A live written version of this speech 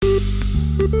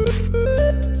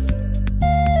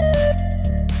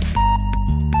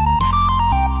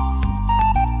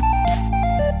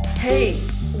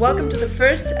Welcome to the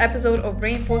first episode of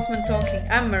Reinforcement Talking.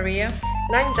 I'm Maria.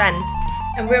 And I'm Jen.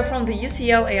 And we're from the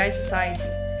UCL AI Society.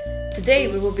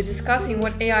 Today we will be discussing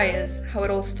what AI is, how it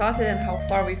all started, and how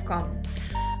far we've come.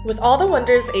 With all the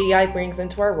wonders AI brings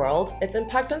into our world, its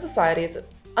impact on society is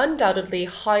undoubtedly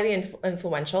highly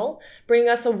influential, bringing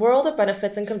us a world of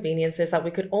benefits and conveniences that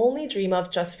we could only dream of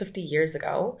just 50 years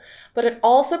ago. But it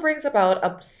also brings about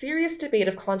a serious debate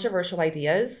of controversial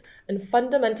ideas and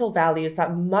fundamental values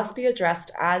that must be addressed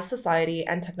as society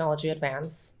and technology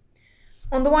advance.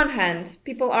 On the one hand,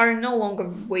 people are no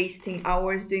longer wasting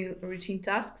hours doing routine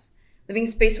tasks, leaving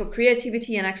space for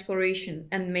creativity and exploration,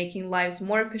 and making lives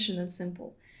more efficient and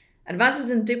simple.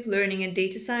 Advances in deep learning and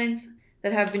data science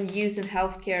that have been used in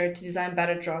healthcare to design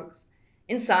better drugs.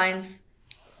 In science,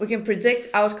 we can predict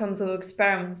outcomes of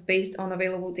experiments based on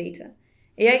available data.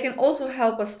 AI can also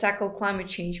help us tackle climate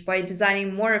change by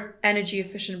designing more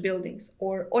energy-efficient buildings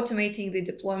or automating the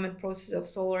deployment process of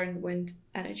solar and wind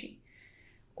energy.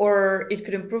 Or it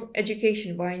could improve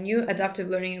education via new adaptive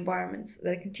learning environments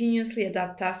that continuously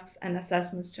adapt tasks and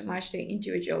assessments to match their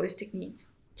individualistic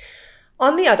needs.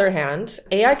 On the other hand,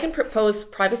 AI can pose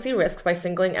privacy risks by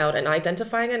singling out and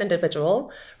identifying an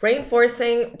individual,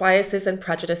 reinforcing biases and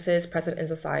prejudices present in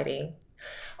society.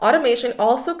 Automation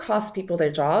also costs people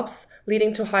their jobs,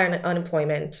 leading to higher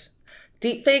unemployment.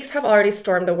 Deepfakes have already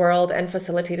stormed the world and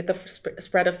facilitated the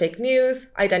spread of fake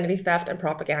news, identity theft, and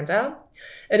propaganda.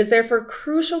 It is therefore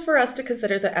crucial for us to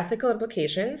consider the ethical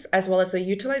implications as well as the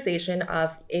utilization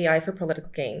of AI for political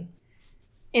gain.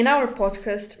 In our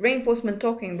podcast, Reinforcement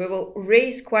Talking, we will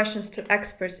raise questions to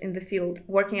experts in the field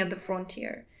working at the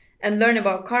frontier and learn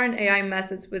about current AI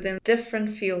methods within different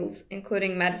fields,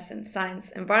 including medicine,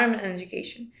 science, environment, and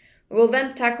education. We will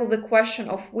then tackle the question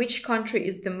of which country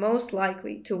is the most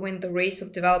likely to win the race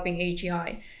of developing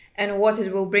AGI and what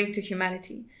it will bring to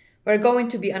humanity. We're going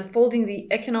to be unfolding the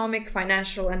economic,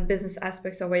 financial, and business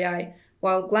aspects of AI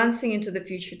while glancing into the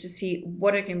future to see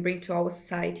what it can bring to our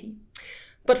society.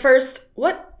 But first,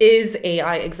 what is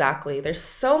AI exactly? There's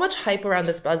so much hype around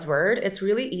this buzzword, it's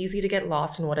really easy to get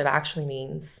lost in what it actually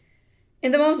means.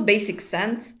 In the most basic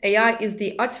sense, AI is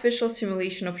the artificial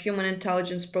simulation of human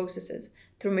intelligence processes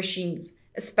through machines,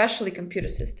 especially computer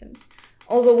systems.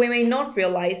 Although we may not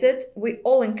realize it, we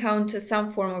all encounter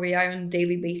some form of AI on a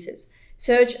daily basis.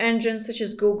 Search engines such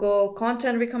as Google,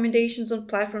 content recommendations on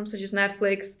platforms such as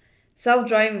Netflix,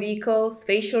 self-driving vehicles,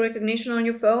 facial recognition on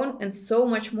your phone, and so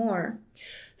much more.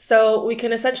 So we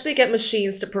can essentially get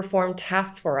machines to perform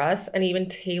tasks for us and even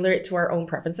tailor it to our own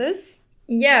preferences?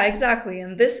 Yeah, exactly.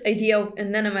 And this idea of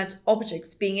inanimate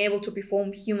objects being able to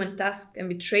perform human tasks can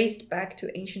be traced back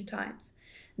to ancient times.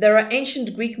 There are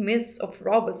ancient Greek myths of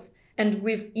robots, and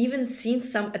we've even seen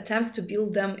some attempts to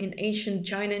build them in ancient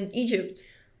China and Egypt.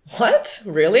 What?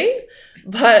 Really?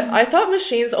 But I thought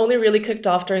machines only really kicked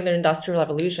off during the Industrial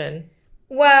Revolution.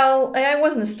 Well, AI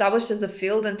wasn't established as a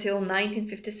field until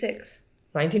 1956.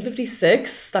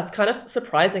 1956? That's kind of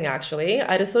surprising, actually.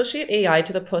 I'd associate AI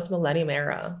to the post-millennium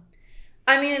era.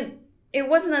 I mean, it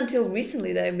wasn't until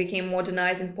recently that it became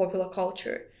modernized in popular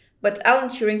culture. But Alan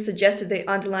Turing suggested the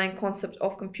underlying concept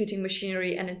of computing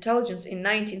machinery and intelligence in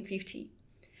 1950.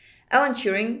 Alan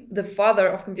Turing, the father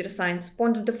of computer science,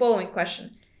 pondered the following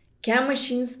question: can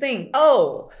machines think?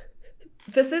 Oh,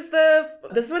 this is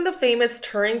when the famous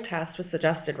Turing test was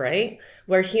suggested, right?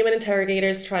 Where human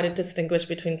interrogators try to distinguish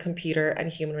between computer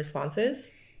and human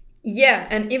responses. Yeah,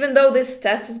 and even though this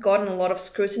test has gotten a lot of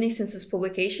scrutiny since its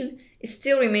publication, it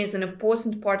still remains an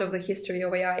important part of the history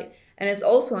of AI, and it's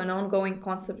also an ongoing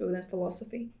concept within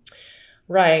philosophy.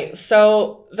 Right.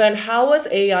 So then how was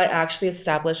AI actually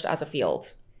established as a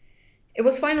field? It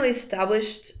was finally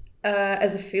established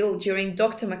as a field during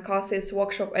Dr. McCarthy's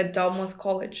workshop at Dartmouth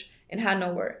College in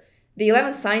Hanover. The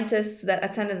 11 scientists that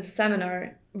attended the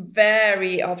seminar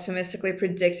very optimistically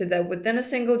predicted that within a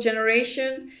single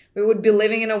generation, we would be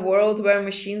living in a world where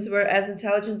machines were as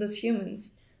intelligent as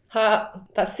humans.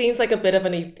 That seems like a bit of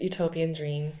an utopian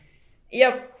dream.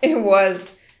 Yep, it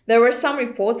was. There were some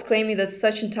reports claiming that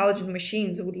such intelligent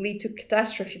machines would lead to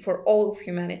catastrophe for all of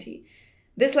humanity.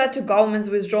 This led to governments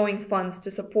withdrawing funds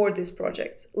to support these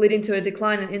projects, leading to a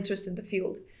decline in interest in the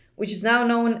field, which is now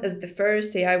known as the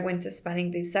first AI winter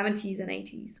spanning the 70s and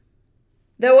 80s.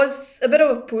 There was a bit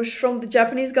of a push from the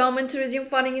Japanese government to resume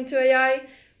funding into AI,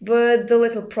 but the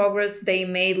little progress they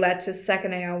made led to a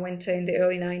second AI winter in the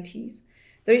early 90s.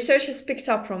 The research has picked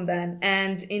up from then,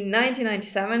 and in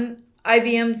 1997,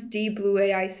 IBM's Deep Blue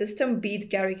AI system beat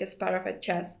Garry Kasparov at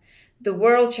chess, the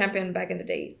world champion back in the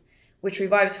days, which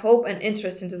revived hope and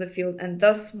interest into the field and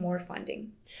thus more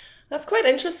funding. That's quite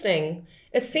interesting.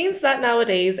 It seems that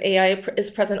nowadays is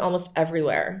present almost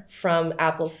everywhere, from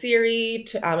Apple's Siri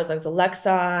to Amazon's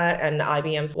Alexa and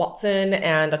IBM's Watson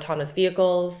and autonomous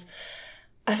vehicles.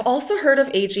 I've also heard of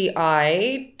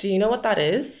AGI. Do you know what that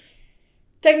is?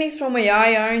 Techniques from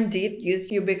AI are indeed used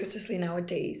ubiquitously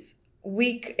nowadays.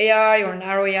 Weak AI or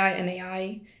narrow AI and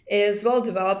AI is well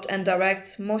developed and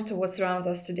directs most of what surrounds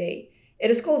us today. It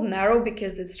is called narrow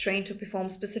because it's trained to perform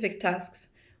specific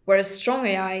tasks, whereas strong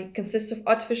AI consists of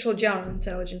artificial general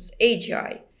intelligence,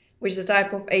 AGI, which is a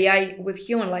type of AI with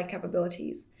human-like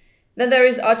capabilities. Then there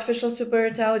is artificial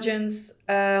superintelligence,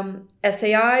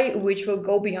 SAI, which will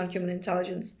go beyond human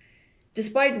intelligence.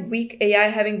 Despite weak AI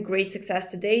having great success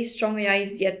today, strong AI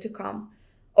is yet to come.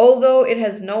 Although it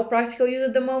has no practical use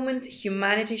at the moment,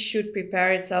 humanity should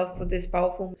prepare itself for these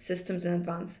powerful systems in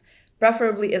advance,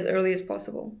 preferably as early as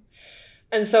possible.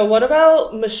 And so, what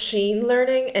about machine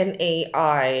learning and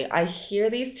AI? I hear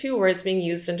these two words being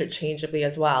used interchangeably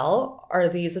as well. Are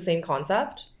these the same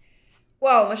concept?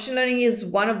 Well, machine learning is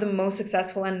one of the most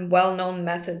successful and well-known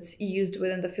methods used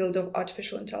within the field of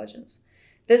artificial intelligence.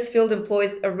 This field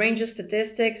employs a range of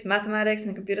statistics, mathematics,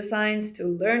 and computer science to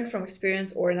learn from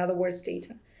experience, or in other words,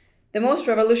 data. The most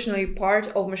revolutionary part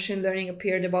of machine learning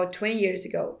appeared about 20 years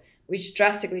ago, which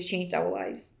drastically changed our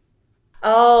lives.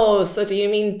 Oh, so do you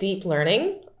mean deep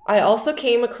learning? I also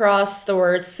came across the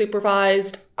words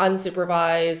supervised,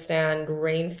 unsupervised, and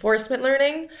reinforcement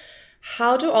learning.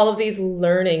 How do all of these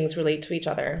learnings relate to each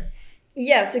other?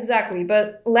 Yes, exactly,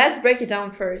 but let's break it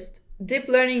down first. Deep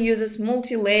learning uses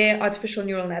multi-layer artificial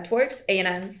neural networks,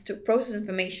 ANNs, to process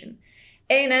information.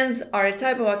 ANNs are a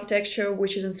type of architecture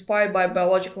which is inspired by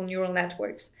biological neural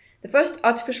networks. The first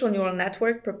artificial neural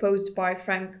network, proposed by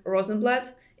Frank Rosenblatt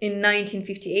in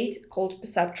 1958, called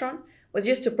perceptron, was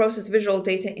used to process visual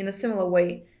data in a similar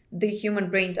way the human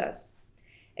brain does.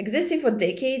 Existing for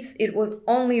decades, it was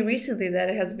only recently that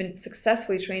it has been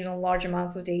successfully trained on large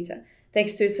amounts of data,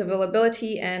 thanks to its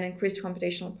availability and increased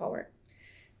computational power.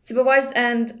 Supervised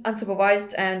and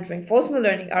unsupervised and reinforcement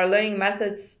learning are learning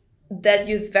methods that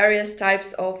use various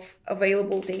types of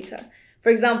available data. For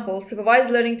example,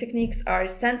 supervised learning techniques are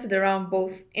centered around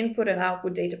both input and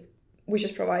output data which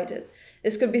is provided.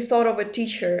 This could be thought of a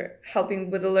teacher helping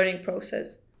with the learning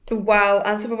process, while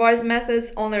unsupervised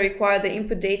methods only require the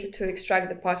input data to extract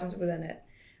the patterns within it.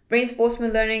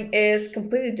 Reinforcement learning is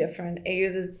completely different. It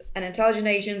uses an intelligent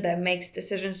agent that makes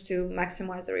decisions to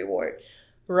maximize the reward.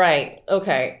 Right.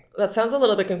 Okay. That sounds a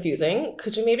little bit confusing.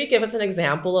 Could you maybe give us an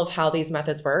example of how these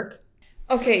methods work?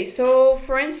 Okay, so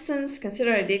for instance,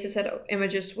 consider a dataset of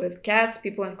images with cats,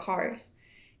 people, and cars.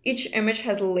 Each image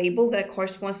has a label that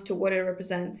corresponds to what it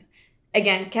represents.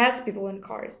 Again, cats, people, and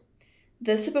cars.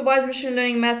 The supervised machine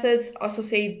learning methods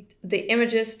associate the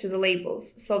images to the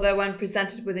labels, so that when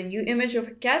presented with a new image of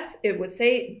a cat, it would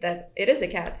say that it is a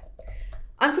cat.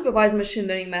 Unsupervised machine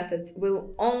learning methods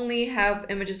will only have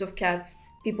images of cats,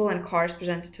 people, and cars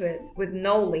presented to it, with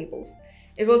no labels.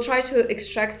 It will try to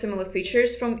extract similar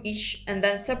features from each and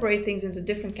then separate things into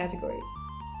different categories.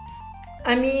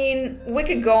 I mean, we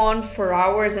could go on for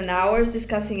hours and hours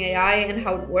discussing AI and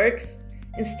how it works.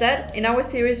 Instead, in our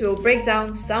series, we'll break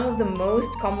down some of the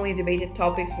most commonly debated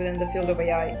topics within the field of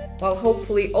AI, while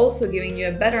hopefully also giving you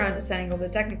a better understanding of the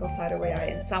technical side of AI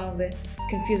and some of the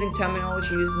confusing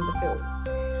terminology used in the field.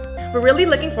 We're really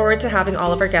looking forward to having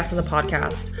all of our guests on the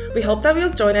podcast. We hope that you'll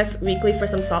join us weekly for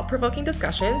some thought-provoking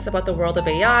discussions about the world of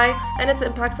AI and its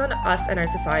impacts on us and our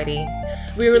society.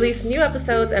 We release new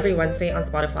episodes every Wednesday on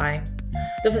Spotify.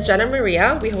 This is Jen and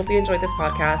Maria. We hope you enjoyed this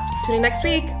podcast. Tune in next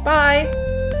week. Bye!